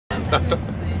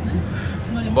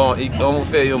Bon, on vous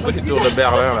fait un petit tour de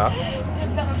Berlin là.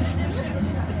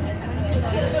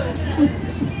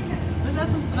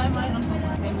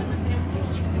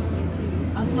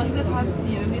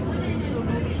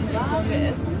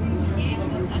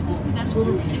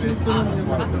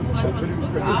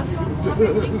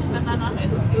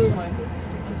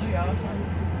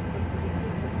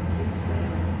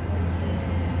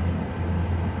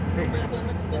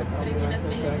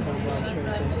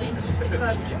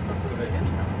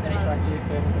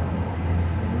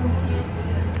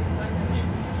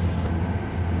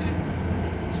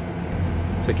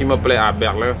 Ce qui me plaît à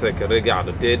Berlin, c'est que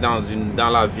regarde, tu es dans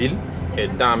la ville et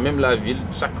dans même la ville,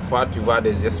 chaque fois tu vois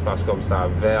des espaces comme ça,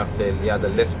 verts, il y a de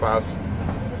l'espace.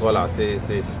 Voilà, c'est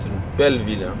une belle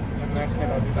ville. Hein.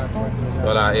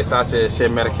 Voilà, et ça c'est chez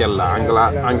Merkel là.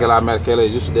 Angela Merkel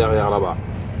est juste derrière là-bas.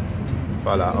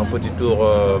 Voilà, un petit tour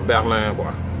Berlin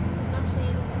quoi.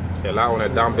 Et là on est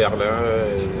dans Berlin,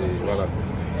 voilà.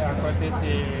 Et à côté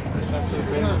c'est le château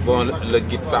Bellevue. Bon, le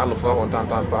guide parle fort, on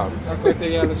t'entend pas. À côté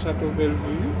il y a le château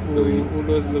Bellevue où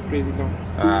loge le président.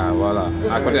 Ah voilà,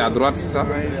 à côté à droite c'est ça?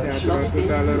 Oui, c'est à droite,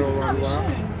 tout à l'heure on va voir.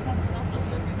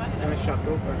 C'est un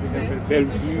château qui s'appelle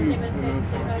Bellevue en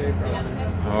français.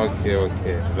 Ok.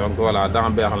 Donc voilà, dans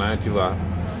Berlin tu vois.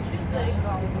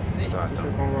 C'est ce qu'on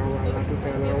va voir là tout à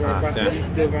l'heure. On va passer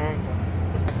juste devant.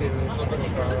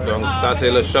 Donc ça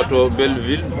c'est le château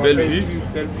Bellevue,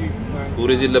 où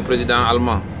réside le président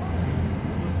allemand.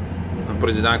 Un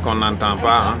président qu'on n'entend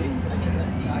pas. Hein.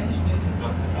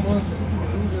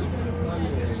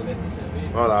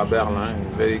 Voilà, Berlin,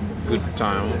 very good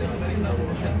time.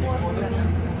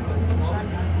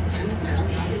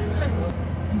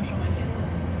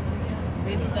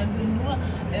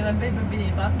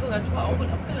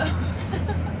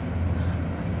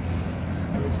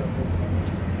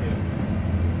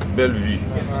 Belle vue.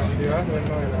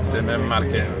 C'est même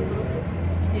marqué.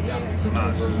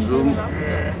 Ah, je zoome.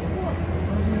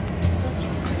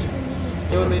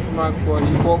 Honnêtement,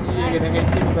 il faut qu'il y ait des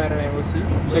petits Berlin aussi.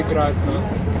 C'est gratuit.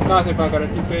 Non, c'est pas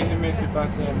gratuit, mais c'est pas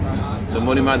cher. Le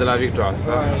monument de la victoire, c'est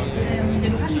ça?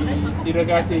 Tu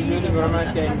regardes ces jeux, vraiment,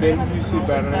 il y a une belle vue sur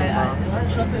Berlin. Voilà, une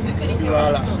sorte de télévision,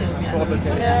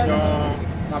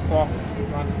 la porte.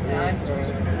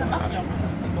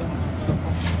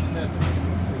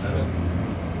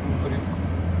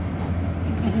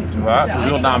 Tu vois,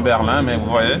 toujours dans Berlin, mais vous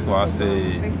voyez, quoi,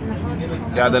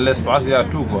 il y a de l'espace, il y a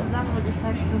tout, quoi.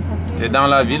 Tu es dans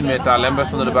la ville, mais tu as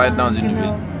l'impression de ne pas être dans une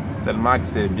ville. Tellement que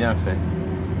c'est bien fait.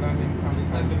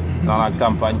 Dans la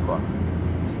campagne, quoi.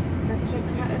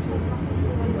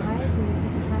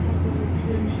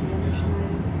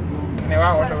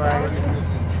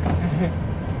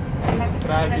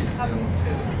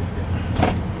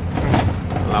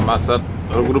 L'ambassade,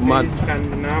 regroupement.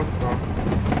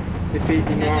 Les pays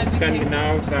du Nord,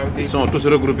 scandinaves, ils sont tous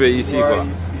regroupés ici, quoi.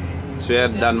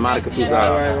 Suède, Danemark, tout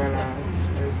ça.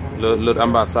 Leurs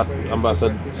ambassades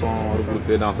sont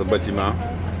regroupées dans ce bâtiment.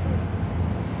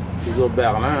 Toujours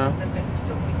Berlin. Hein.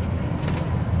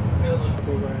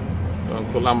 Donc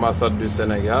pour l'ambassade du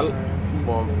Sénégal,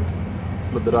 bon,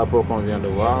 le drapeau qu'on vient de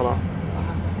voir là.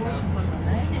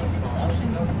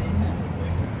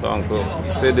 Donc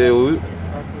CDU,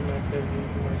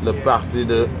 le parti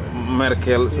de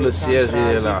Merkel, le siège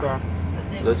il est là.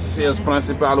 Le siège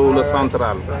principal ou le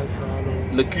central.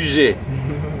 Le QG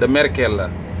de Merkel. Là.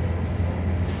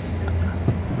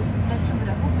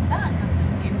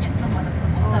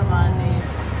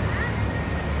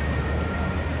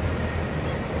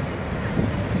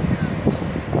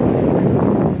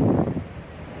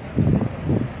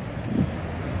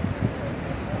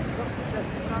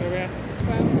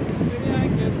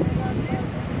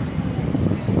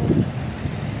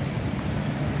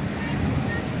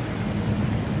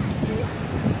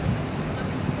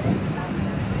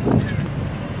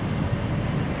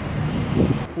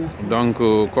 Donc,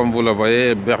 comme vous le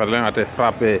voyez, Berlin a été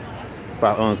frappé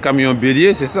par un camion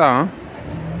bélier, c'est ça, hein?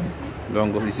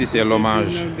 Donc ici, c'est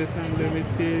l'hommage.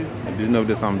 19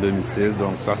 décembre 2016.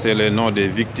 Donc ça, c'est les noms des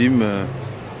victimes,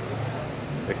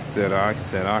 etc.,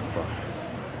 etc., quoi.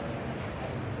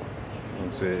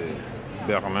 Donc c'est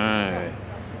Berlin,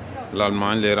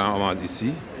 l'Allemagne les rend hommage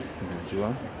ici, tu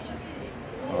vois.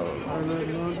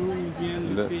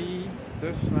 Le pays,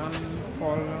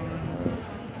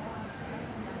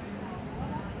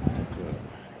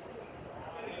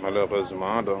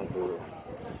 malheureusement, donc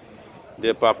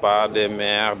des papas, des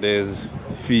mères, des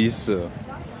fils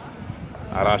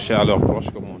arrachés à leurs proches,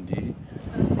 comme on dit.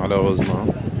 Malheureusement,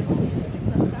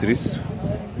 c'est triste.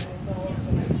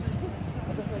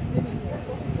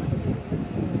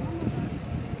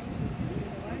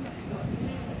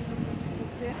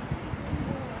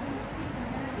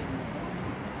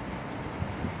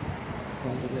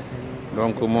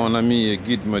 Donc mon ami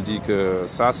guide me dit que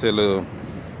ça c'est le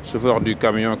chauffeur du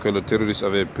camion que le terroriste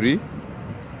avait pris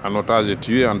en otage et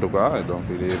tué en tout cas, et donc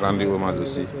il est rendu hommage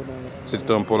aussi. C'est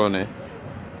un Polonais.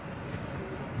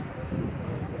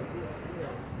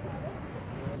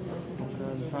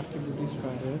 Partie bu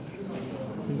disparaître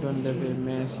ñu doon defee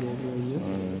mince yooyu yëpp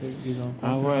disons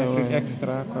ah ouais truc ouais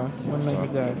extra quoi mën nañu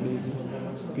jaar léegi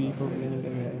puis foofu la ñu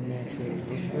defee mince yooyu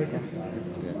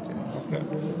parce que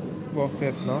boo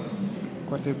seetloo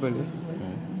côté bële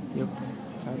yëpp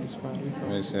ça a disparu.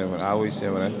 Oui c'est vrai, ah oui c'est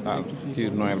vrai, ah kii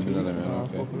Noël bi la demee. waaw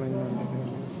foofu la ñu doon defee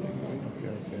mince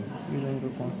yooyu ñu lañ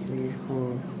reconstruire pour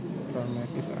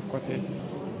remettre ça à côté.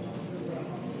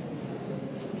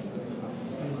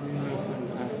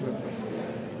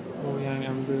 Il y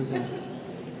a 2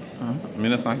 ans.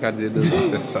 1904, j'ai 2 ans,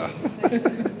 c'est ça.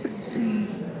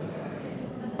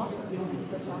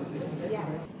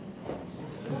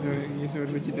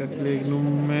 Je ci des léegi nu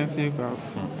mu mince quoi.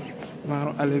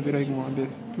 Genre aller bi rek moo des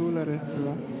tout le reste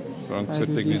là. Donc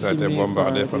cette église a été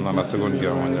bombardée pendant la Seconde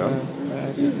Guerre mondiale.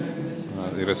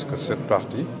 Il reste que cette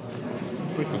partie.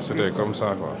 Donc c'était comme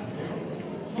ça quoi.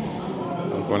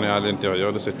 Donc on est à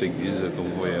l'intérieur de cette église que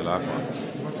vous voyez là quoi.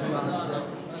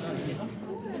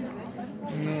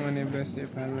 Nous on est bercé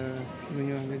par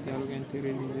l'union de dialogue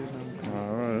interreligieux. Ah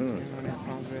ouais. On est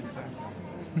transversal.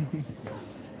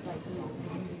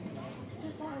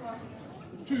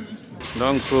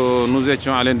 Donc nous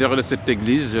étions à l'intérieur de cette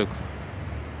église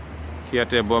qui a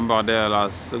été bombardée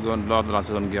lors de la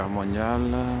Seconde Guerre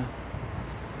mondiale.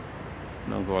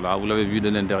 Donc voilà, vous l'avez vu de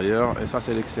l'intérieur et ça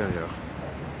c'est l'extérieur.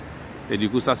 Et du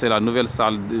coup ça c'est la nouvelle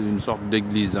salle d'une sorte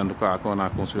d'église en tout cas qu'on a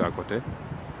construit à côté.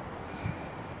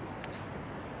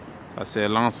 Ça c'est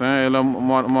l'ancien et le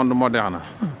monde moderne.